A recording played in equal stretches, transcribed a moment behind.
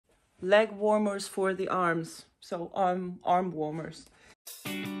leg warmers for the arms, so arm warmers.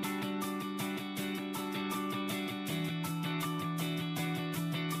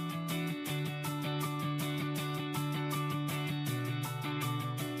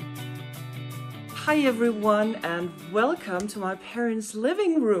 Hi everyone, and welcome to my parents'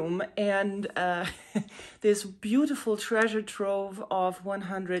 living room and this beautiful treasure trove of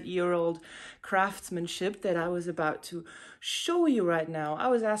 100-year-old craftsmanship that I was about to show you right now. I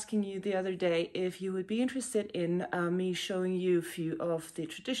was asking you the other day if you would be interested in me showing you a few of the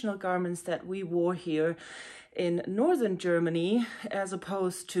traditional garments that we wore here in northern Germany, as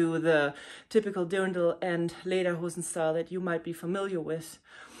opposed to the typical Dirndl and Lederhosen style that you might be familiar with.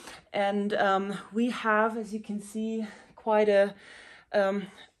 And we have, as you can see, quite a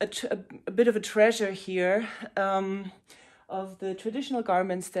bit of a treasure here of the traditional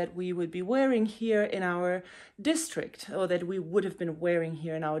garments that we would be wearing here in our district, or that we would have been wearing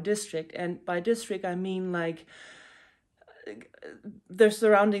here in our district. And by district, I mean like the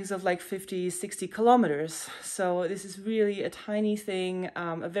surroundings of like 50-60 kilometers. So this is really a tiny thing,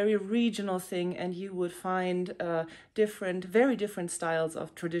 a very regional thing, and you would find very different styles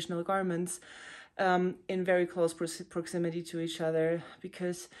of traditional garments in very close proximity to each other,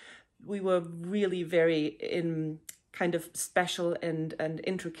 because we were really very kind of special and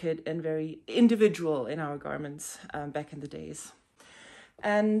intricate and very individual in our garments back in the days.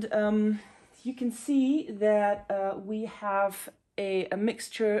 And you can see that we have a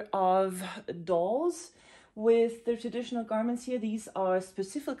mixture of dolls with the traditional garments here. These are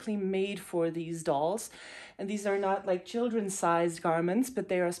specifically made for these dolls, and these are not like children's-sized garments, but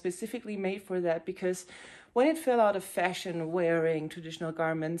they are specifically made for that, because when it fell out of fashion wearing traditional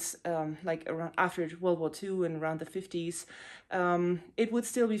garments, like around after World War II and around the 50s, it would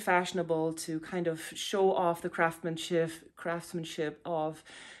still be fashionable to kind of show off the craftsmanship of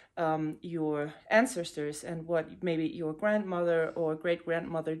your ancestors and what maybe your grandmother or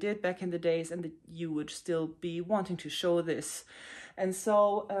great-grandmother did back in the days, and that you would still be wanting to show this. And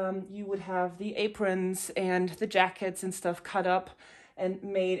so you would have the aprons and the jackets and stuff cut up and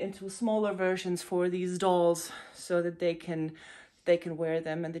made into smaller versions for these dolls, so that they can wear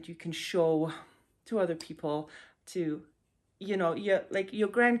them and that you can show to other people, to like your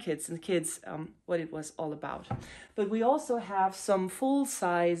grandkids and kids, what it was all about. But we also have some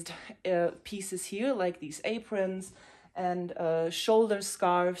full-sized pieces here, like these aprons and shoulder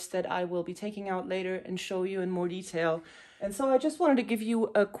scarves that I will be taking out later and show you in more detail. And so I just wanted to give you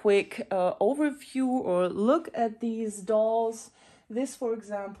a quick overview or look at these dolls. This, for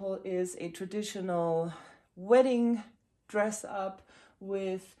example, is a traditional wedding dress up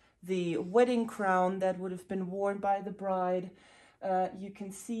with the wedding crown that would have been worn by the bride. You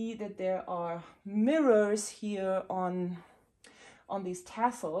can see that there are mirrors here on these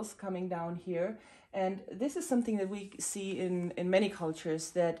tassels coming down here. And this is something that we see in many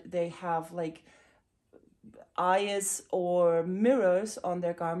cultures, that they have like eyes or mirrors on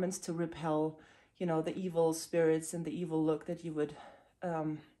their garments to repel, the evil spirits and the evil look that you would,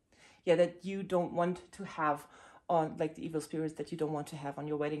 that you don't want to have on, like the evil spirits that you don't want to have on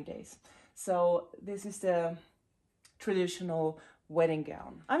your wedding days. So this is the traditional wedding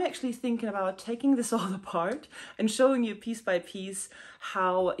gown. I'm actually thinking about taking this all apart and showing you piece by piece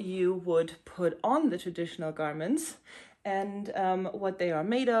how you would put on the traditional garments and what they are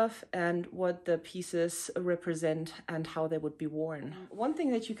made of and what the pieces represent and how they would be worn. One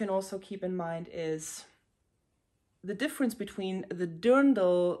thing that you can also keep in mind is the difference between the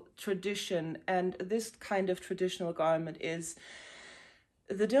Dirndl tradition and this kind of traditional garment is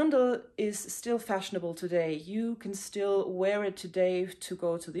the Dirndl is still fashionable today. You can still wear it today to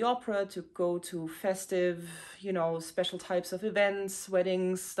go to the opera, to go to festive, special types of events,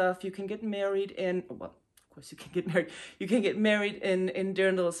 weddings, stuff. You can get married in, well, of course you can get married. You can get married in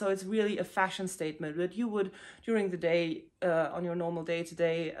Dirndl, so it's really a fashion statement. But you would, during the day, on your normal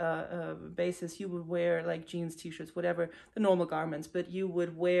day-to-day basis, you would wear like jeans, t-shirts, whatever, the normal garments. But you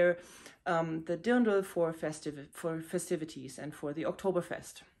would wear the Dirndl for festivities and for the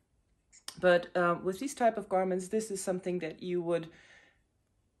Oktoberfest. But with these type of garments, this is something that you would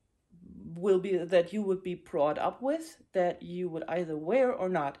be brought up with, that you would either wear or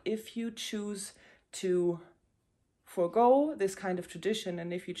not. If you choose to forego this kind of tradition,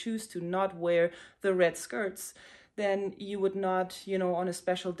 and if you choose to not wear the red skirts, then you would not, on a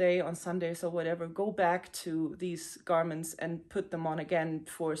special day, on Sundays or whatever, go back to these garments and put them on again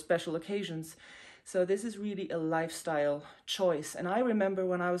for special occasions. So this is really a lifestyle choice. And I remember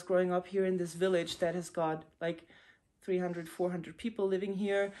when I was growing up here in this village that has got like 300, 400 people living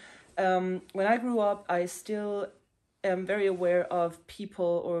here. When I grew up, I still am very aware of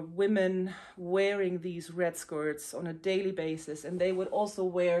people or women wearing these red skirts on a daily basis, and they would also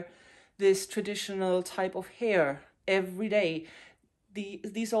wear this traditional type of hair every day.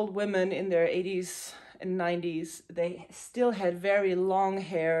 These old women in their 80s and 90s, they still had very long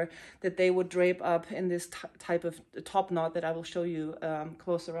hair that they would drape up in this type of top knot that I will show you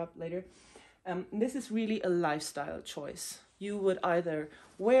closer up later. This is really a lifestyle choice. You would either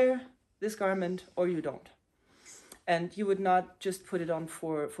wear this garment or you don't. And you would not just put it on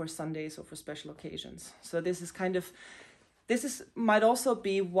for Sundays or for special occasions. So this is kind of, might also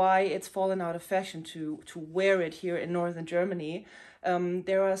be why it's fallen out of fashion to wear it here in northern Germany.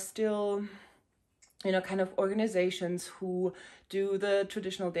 There are still, you know, kind of organizations who do the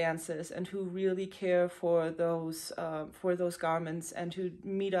traditional dances and who really care for those garments, and who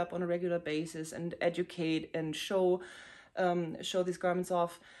meet up on a regular basis and educate and show these garments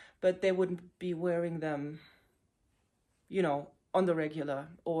off, but they wouldn't be wearing them, you know, on the regular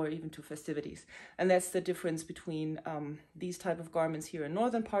or even to festivities. And that's the difference between these type of garments here in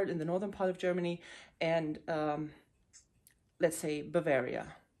the northern part of Germany, and let's say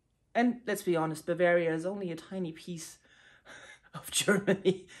Bavaria. And let's be honest, Bavaria is only a tiny piece of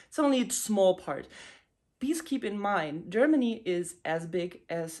Germany. It's only a small part. Please keep in mind, Germany is as big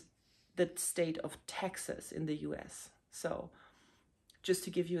as the state of Texas in the US. So just to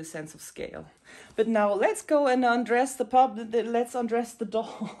give you a sense of scale. But now let's go and undress let's undress the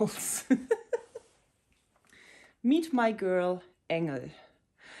dolls. Meet my girl, Engel.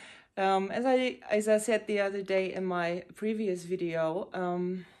 As I said the other day in my previous video,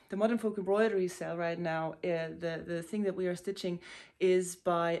 the Modern Folk Embroidery sale right now, the thing that we are stitching is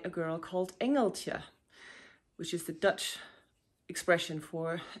by a girl called Engeltje, which is the Dutch expression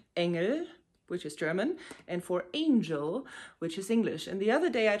for Engel, which is German, and for angel, which is English. And the other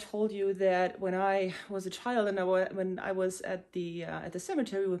day I told you that when I was a child and when I was at the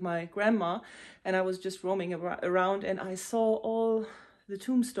cemetery with my grandma, and I was just roaming around and I saw all the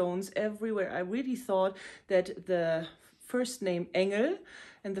tombstones everywhere, I really thought that the first name Engel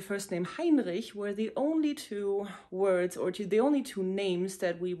and the first name Heinrich were the only two words, or the only two names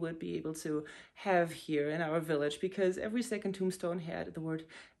that we would be able to have here in our village, because every second tombstone had the word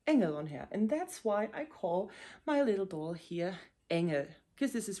Engel on here. And that's why I call my little doll here Engel,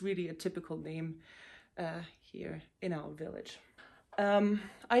 because this is really a typical name here in our village.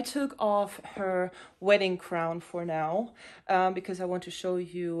 I took off her wedding crown for now, because I want to show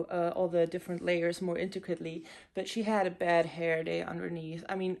you all the different layers more intricately, but she had a bad hair day underneath.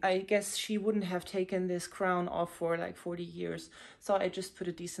 I mean, I guess she wouldn't have taken this crown off for like 40 years, so I just put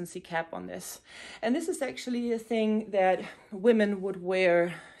a decency cap on this. And this is actually a thing that women would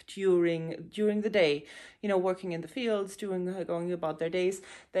wear during the day, you know, working in the fields, going about their days.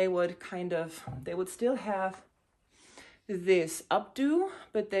 They would still have this updo,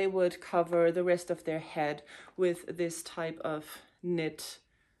 but they would cover the rest of their head with this type of knit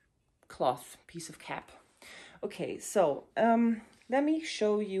cloth piece of cap. Okay, so let me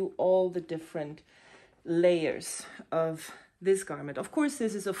show you all the different layers of this garment. Of course,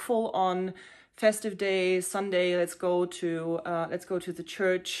 this is a full-on festive day, Sunday. Let's go to the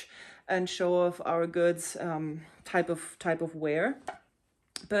church and show off our goods type of wear.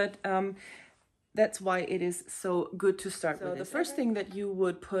 But that's why it is so good to start with. So the first thing that you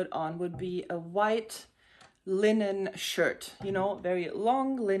would put on would be a white linen shirt, you know, very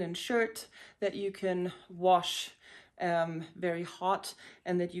long linen shirt that you can wash very hot,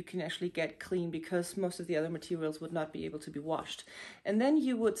 and that you can actually get clean, because most of the other materials would not be able to be washed. And then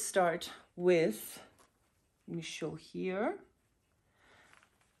you would start with, let me show here,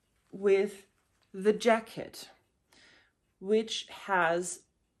 with the jacket, which has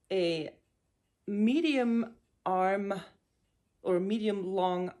a medium arm or medium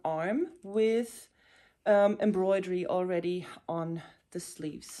long arm with embroidery already on the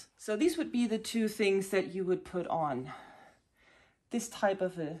sleeves. So these would be the two things that you would put on. This type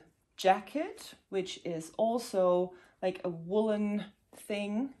of a jacket, which is also like a woolen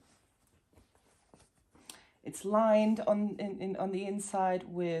thing. It's lined on the inside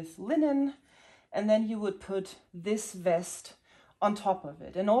with linen, and then you would put this vest on top of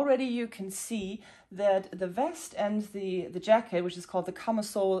it. And already you can see that the vest and the jacket, which is called the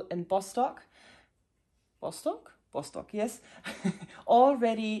camisole and Bostock, yes,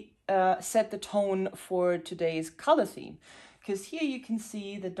 already set the tone for today's color theme. Because here you can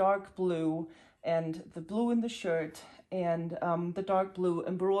see the dark blue and the blue in the shirt and the dark blue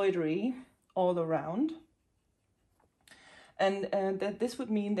embroidery all around. And that this would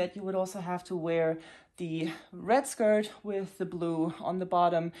mean that you would also have to wear the red skirt with the blue on the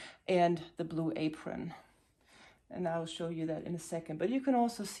bottom and the blue apron. and I'll show you that in a second. But you can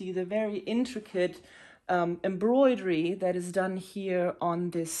also see the very intricate embroidery that is done here on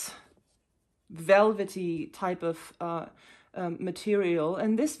this velvety type of material.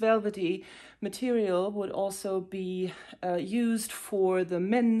 And this velvety material would also be used for the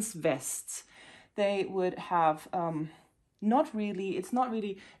men's vests. They would have it's not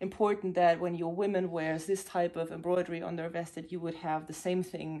really important that when your women wears this type of embroidery on their vest that you would have the same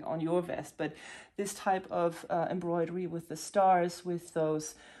thing on your vest, but this type of embroidery with the stars, with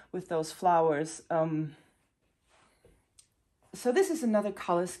those flowers. So this is another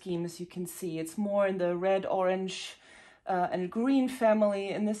color scheme, as you can see. It's more in the red, orange, and green family,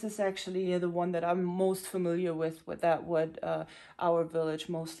 and this is actually the one that I'm most familiar with what our village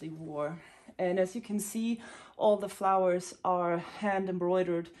mostly wore. And as you can see, all the flowers are hand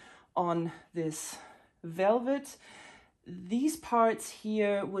embroidered on this velvet. These parts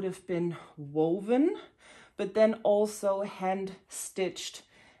here would have been woven, but then also hand stitched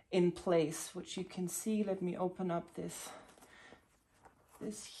in place, which you can see. Let me open up this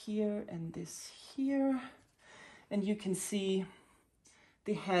here and this here. And you can see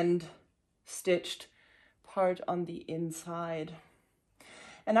the hand stitched part on the inside.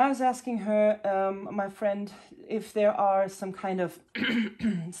 And I was asking her, my friend, if there are some kind of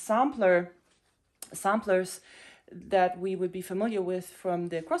samplers that we would be familiar with from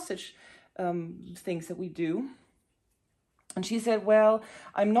the cross-stitch things that we do. And she said, well,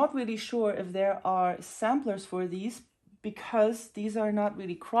 I'm not really sure if there are samplers for these, because these are not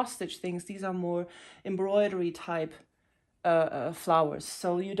really cross-stitch things. These are more embroidery type flowers.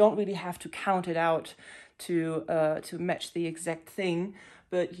 So you don't really have to count it out to match the exact thing,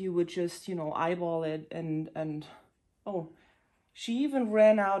 but you would just, you know, eyeball it and oh, she even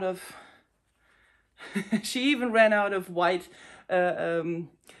ran out of white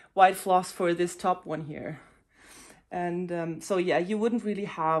white floss for this top one here. And so yeah, you wouldn't really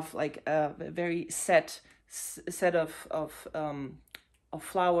have like a very set of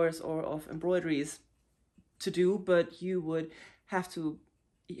flowers or of embroideries to do, but you would have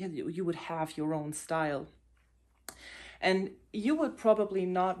your own style. And you would probably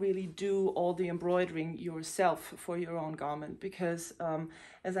not really do all the embroidering yourself for your own garment, because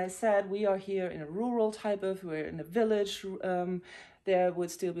as I said, we are here in a rural we're in a village. There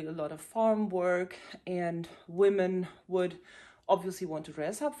would still be a lot of farm work, and women would obviously want to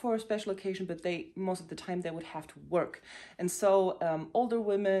dress up for a special occasion, but most of the time they would have to work. And so older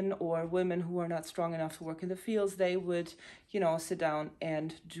women or women who are not strong enough to work in the fields, they would, you know, sit down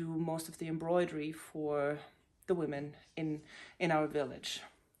and do most of the embroidery for the women in our village.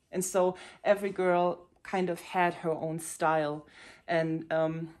 And so every girl kind of had her own style, and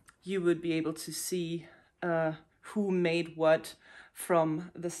you would be able to see who made what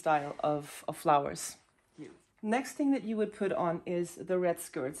from the style of flowers. Next thing that you would put on is the red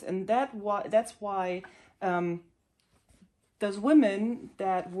skirts, and that's why those women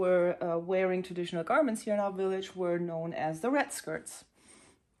that were wearing traditional garments here in our village were known as the red skirts.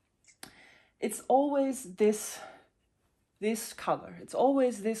 It's always this color. It's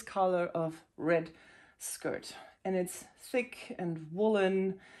always this color of red skirt, and it's thick and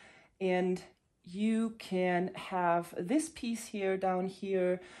woolen, and you can have this piece here down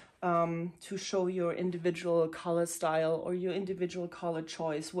here to show your individual color style or your individual color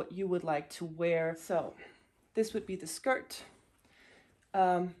choice, what you would like to wear. So this would be the skirt.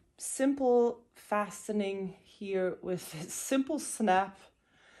 Simple fastening here with a simple snap,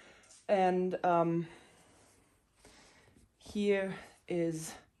 and here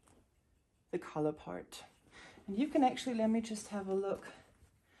is the color part. And you can actually, let me just have a look.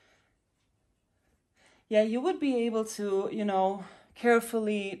 Yeah, you would be able to, you know,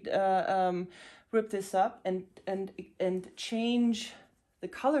 carefully rip this up and change the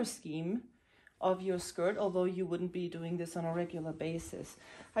color scheme of your skirt, although you wouldn't be doing this on a regular basis.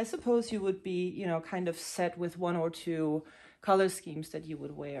 I suppose you would be, you know, kind of set with one or two color schemes that you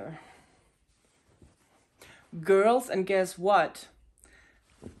would wear. Girls, and guess what?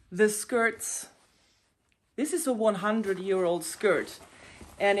 The skirts. This is a 100-year-old skirt,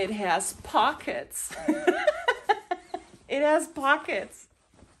 and it has pockets. It has pockets.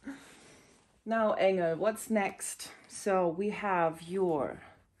 Now, Engel, what's next? So we have your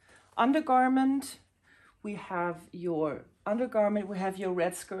undergarment, we have your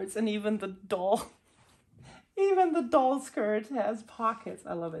red skirts, and even the doll. Even the doll skirt has pockets.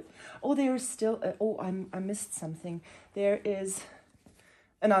 I love it. Oh, there is still, I missed something. There is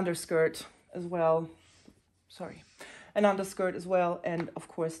an underskirt as well. Sorry. An underskirt as well, and of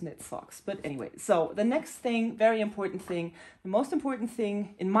course knit socks. But anyway, so the next thing, very important thing, the most important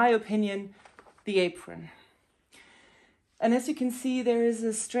thing, in my opinion, the apron. And as you can see, there is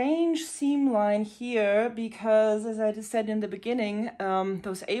a strange seam line here because, as I just said in the beginning,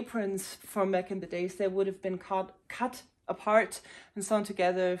 those aprons from back in the days, they would have been cut apart and sewn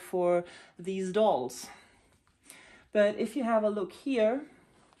together for these dolls. But if you have a look here,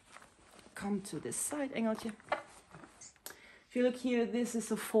 come to this side, Engeltje. If you look here, this is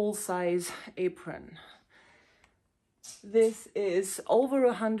a full-size apron. This is over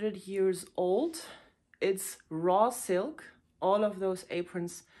 100 years old. It's raw silk. All of those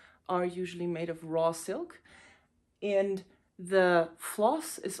aprons are usually made of raw silk. And the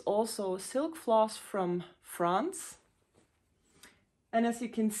floss is also silk floss from France. And as you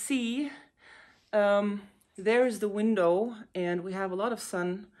can see, there is the window, and we have a lot of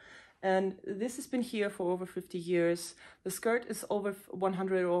sun. And this has been here for over 50 years. The skirt is over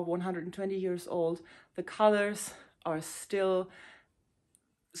 100 or 120 years old. The colors are still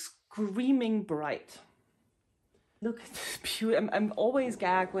screaming bright. Look at this beautiful, I'm always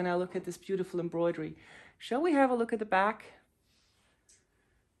gagged when I look at this beautiful embroidery. Shall we have a look at the back?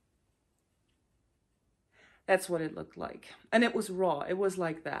 That's what it looked like. And it was raw, it was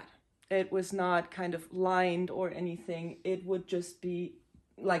like that. It was not kind of lined or anything. It would just be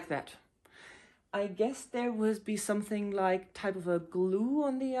like that. I guess there would be something like type of a glue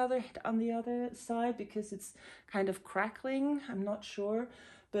on the other side because it's kind of crackling. I'm not sure,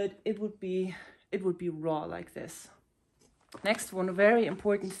 but it would be raw like this. Next one, a very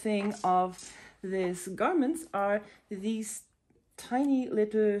important thing of these garments are these tiny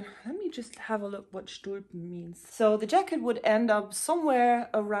little, let me just have a look what Stulpen means. So the jacket would end up somewhere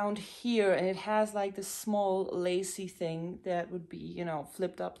around here, and it has like this small lacy thing that would be, you know,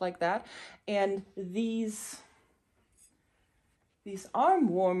 flipped up like that. And these arm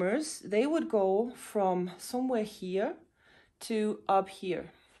warmers, they would go from somewhere here to up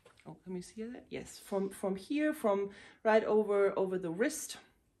here. Oh, let me see that. Yes, from here, from right over the wrist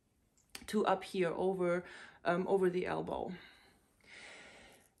to up here over the elbow.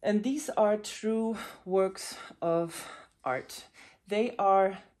 And these are true works of art. They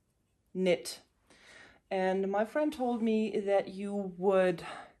are knit. And my friend told me that you would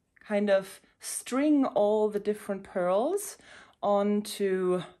kind of string all the different pearls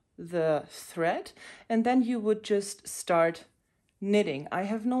onto the thread, and then you would just start knitting. I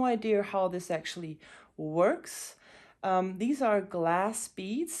have no idea how this actually works. These are glass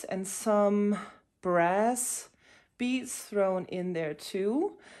beads and some brass beads thrown in there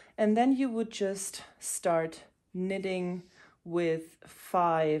too. And then you would just start knitting with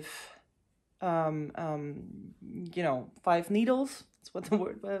 5 needles. That's what the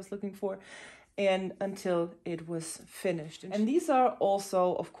word I was looking for. And until it was finished. And these are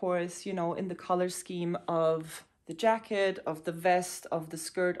also, of course, you know, in the color scheme of the jacket, of the vest, of the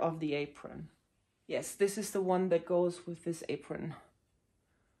skirt, of the apron. Yes, this is the one that goes with this apron.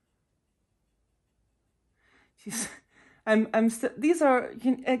 These are,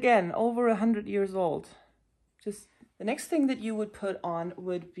 again, over 100 years old. Just the next thing that you would put on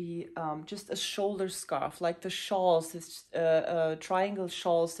would be just a shoulder scarf, like the shawls, this triangle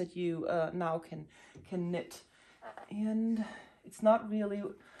shawls that you now can knit. And it's not really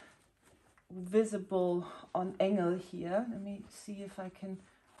visible on Engel here. Let me see if I can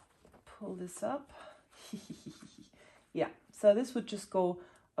pull this up. Yeah, so this would just go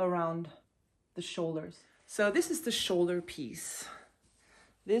around the shoulders. So this is the shoulder piece.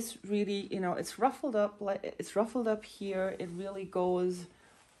 This really, you know, it's ruffled up, like it's ruffled up here. It really goes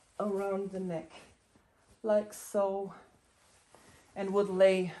around the neck like so, and would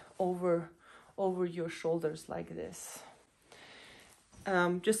lay over your shoulders like this.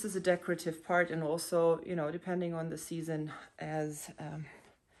 Just as a decorative part, and also, you know, depending on the season, as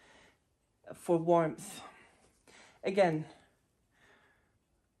for warmth. Again,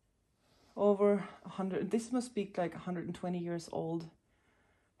 over 100, this must be like 120 years old,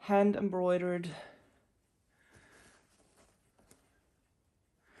 hand embroidered,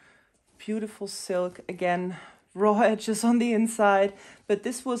 beautiful silk, again, raw edges on the inside, but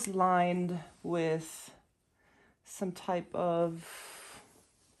this was lined with some type of,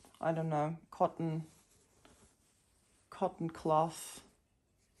 I don't know, cotton cloth.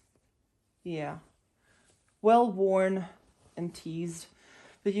 Yeah, well worn and teased,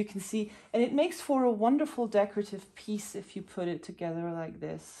 but you can see, and it makes for a wonderful decorative piece if you put it together like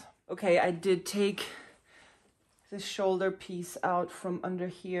this. Okay, I did take the shoulder piece out from under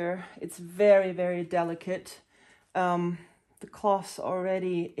here. It's very, very delicate. The cloth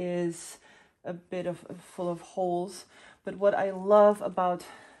already is a bit full of holes, but what I love about,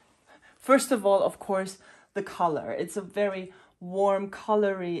 first of all, of course, the color. It's a very warm,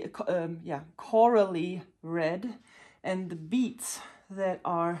 corally red, And the beads that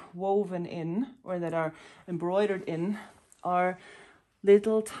are woven in, or that are embroidered in, are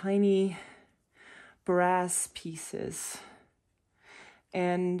little tiny brass pieces.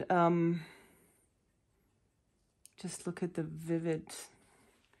 And just look at the vivid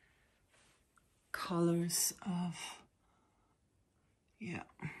colors of, yeah.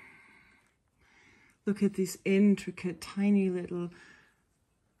 Look at these intricate, tiny little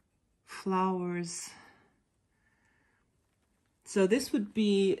flowers. So this would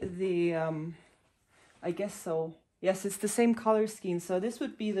be the, I guess so. Yes, it's the same color scheme. So this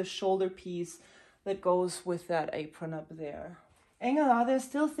would be the shoulder piece that goes with that apron up there. Engel, are there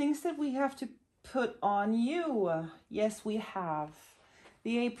still things that we have to put on you? Yes, we have.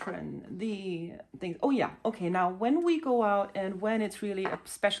 The apron, the things. Oh yeah, okay, now when we go out and when it's really a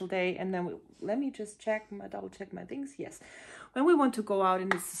special day, and then let me just double check my things. Yes, when we want to go out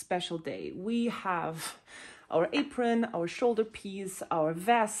and it's a special day, we have our apron, our shoulder piece, our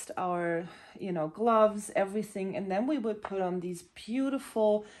vest, our, you know, gloves, everything. And then we would put on these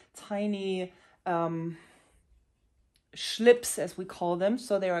beautiful tiny schlips, as we call them.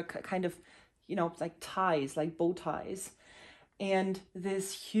 So they are kind of, you know, like ties, like bow ties. And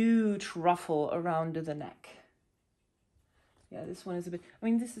this huge ruffle around the neck. Yeah, this one is a bit, I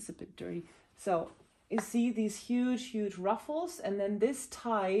mean, this is a bit dirty. So you see these huge, huge ruffles, and then this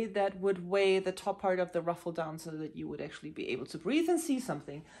tie that would weigh the top part of the ruffle down so that you would actually be able to breathe and see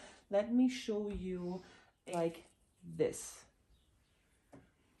something. Let me show you like this.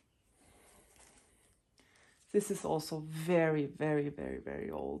 This is also very, very, very,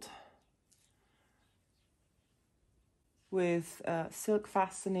 very old. With silk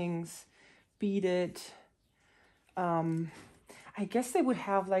fastenings, beaded. I guess they would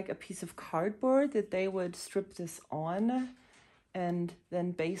have like a piece of cardboard that they would strip this on and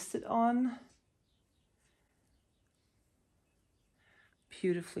then baste it on.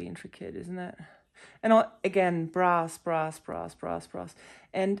 Beautifully intricate, isn't it? And again, brass.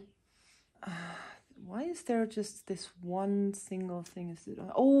 And why is there just this one single thing? Is it?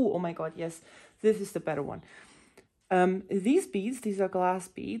 Oh my God, yes, this is the better one. These beads, these are glass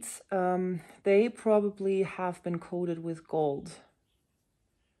beads, they probably have been coated with gold.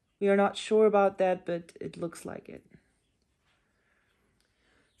 We are not sure about that, but it looks like it.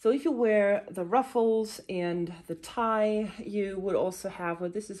 So if you wear the ruffles and the tie, you would also have, well,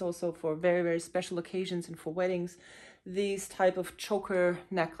 this is also for very, very special occasions and for weddings, these type of choker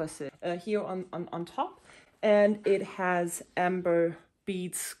necklaces here on top. And it has amber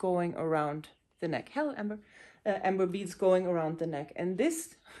beads going around the neck. Hello, Amber. Amber beads going around the neck. And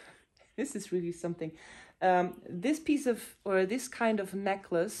this is really something. This piece of, or this kind of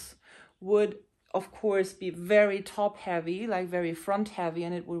necklace would, of course, be very top heavy, like very front heavy,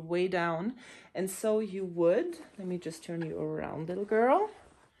 and it would weigh down. And so you would, let me just turn you around, little girl.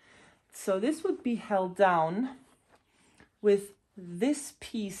 So this would be held down with this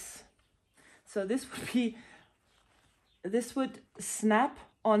piece. So this would snap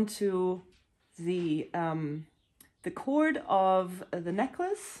onto the cord of the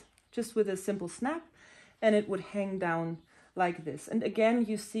necklace, just with a simple snap, and it would hang down like this. And again,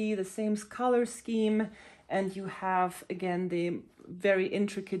 you see the same color scheme, and you have again the very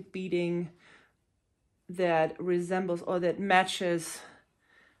intricate beading that resembles or that matches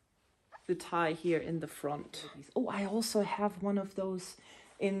the tie here in the front. Oh, I also have one of those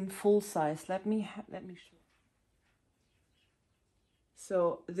in full size. Let me show.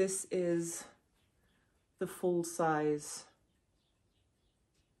 So this is the full size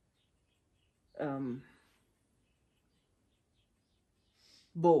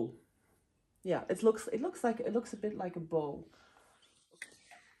bow. Yeah, it looks a bit like a bow.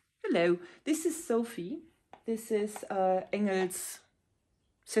 Hello, this is Sophie. This is Engel's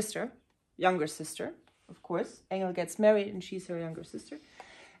sister, younger sister, of course. Engel gets married and she's her younger sister.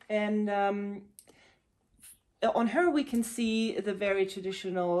 And on her we can see the very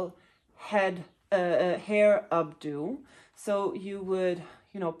traditional hair updo. So you would,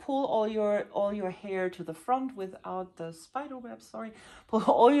 you know, pull all your hair to the front without the spider web, sorry. Pull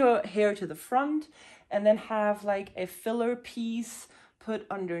all your hair to the front and then have like a filler piece put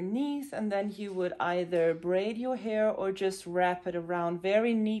underneath, and then you would either braid your hair or just wrap it around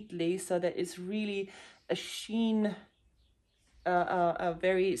very neatly so that it's really a sheen, a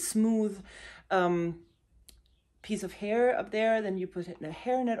very smooth piece of hair up there. Then you put it in a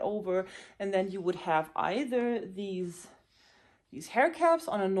hairnet over, and then you would have either these hair caps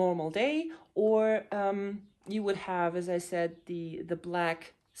on a normal day, or you would have, as I said, the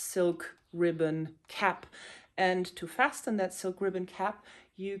black silk ribbon cap. And to fasten that silk ribbon cap,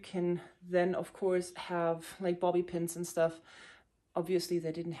 you can then of course have like bobby pins and stuff. Obviously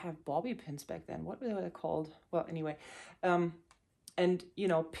they didn't have bobby pins back then. What were they called? Well, anyway, and you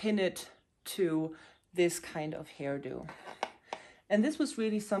know, pin it to this kind of hairdo. And this was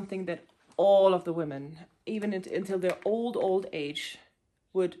really something that all of the women, even until their old age,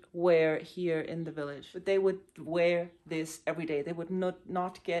 would wear here in the village. But they would wear this every day. They would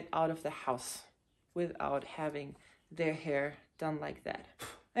not get out of the house without having their hair done like that.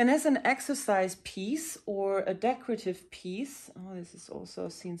 And as an exercise piece or a decorative piece, oh, this has also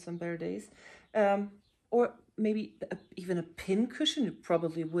seen some better days, or maybe even a pin cushion. It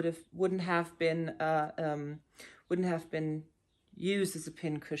probably wouldn't have been used as a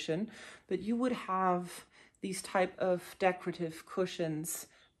pin cushion, but you would have these type of decorative cushions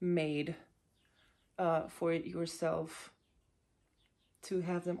made for it yourself to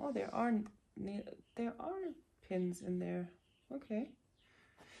have them. Oh, there are pins in there. Okay.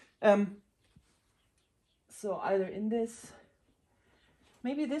 So either in this,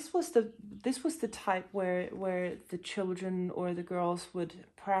 maybe this was the type where the children or the girls would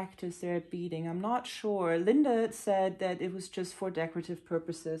practice their beading. I'm not sure. Linda said that it was just for decorative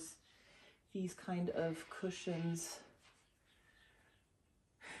purposes, these kind of cushions.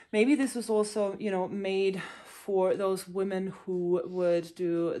 Maybe this was also, you know, made for those women who would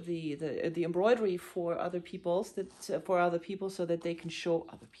do the embroidery for other people, so that they can show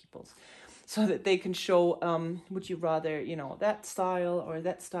other people's. So that they can show, would you rather, you know, that style or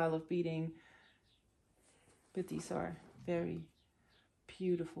that style of beading. But these are very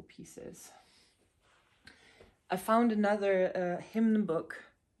beautiful pieces. I found another hymn book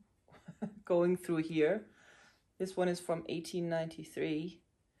going through here. This one is from 1893.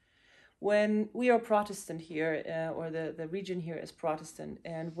 When we are Protestant here, or the region here is Protestant,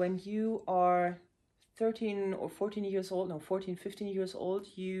 and when you are 13 or 14 years old, no, 14, 15 years old,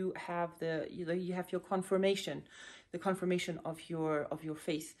 you have you have your confirmation, the confirmation of your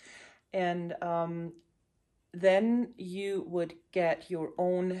faith. And then you would get your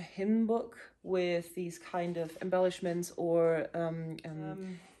own hymn book with these kind of embellishments, or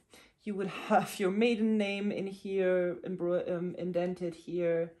you would have your maiden name in here, indented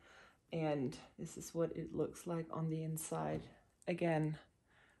here. And this is what it looks like on the inside. Again,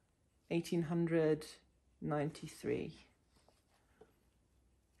 1893.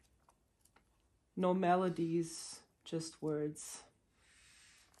 No melodies, just words.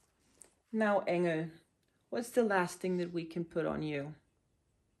 Now, Engel, what's the last thing that we can put on you?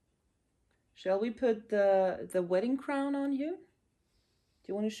 Shall we put the wedding crown on you? Do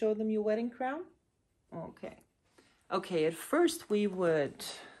you want to show them your wedding crown? Okay. Okay, at first we would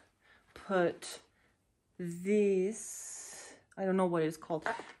put this, I don't know what it's called.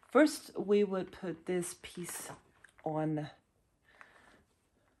 First we would put this piece on,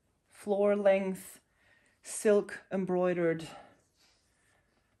 floor length silk embroidered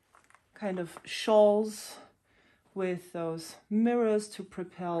kind of shawls with those mirrors to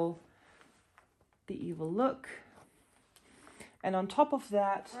propel the evil look. And on top of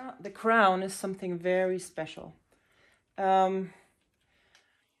that, the crown is something very special.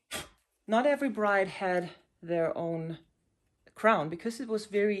 Not every bride had their own crown, because it was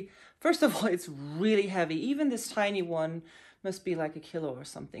very, first of all, it's really heavy. Even this tiny one must be like 1 kilo or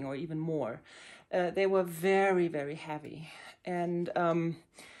something, or even more. They were very, very heavy. And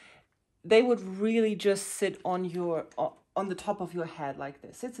they would really just sit on the top of your head like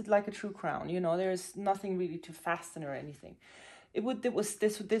this. It's like a true crown, you know, there's nothing really to fasten or anything.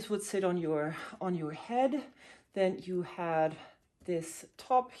 This would sit on your head. Then you had this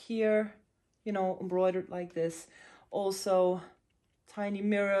top here, you know, embroidered like this. Also tiny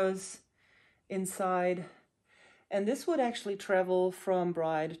mirrors inside. And this would actually travel from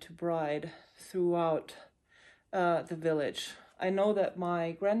bride to bride throughout the village. I know that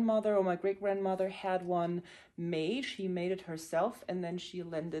my grandmother or my great-grandmother had one made. She made it herself, and then she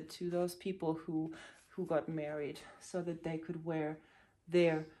lent it to those people who got married, so that they could wear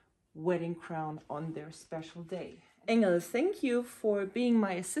their wedding crown on their special day. Engel, thank you for being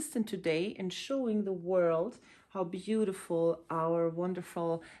my assistant today and showing the world how beautiful our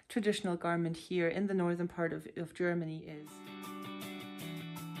wonderful traditional garment here in the northern part of Germany is.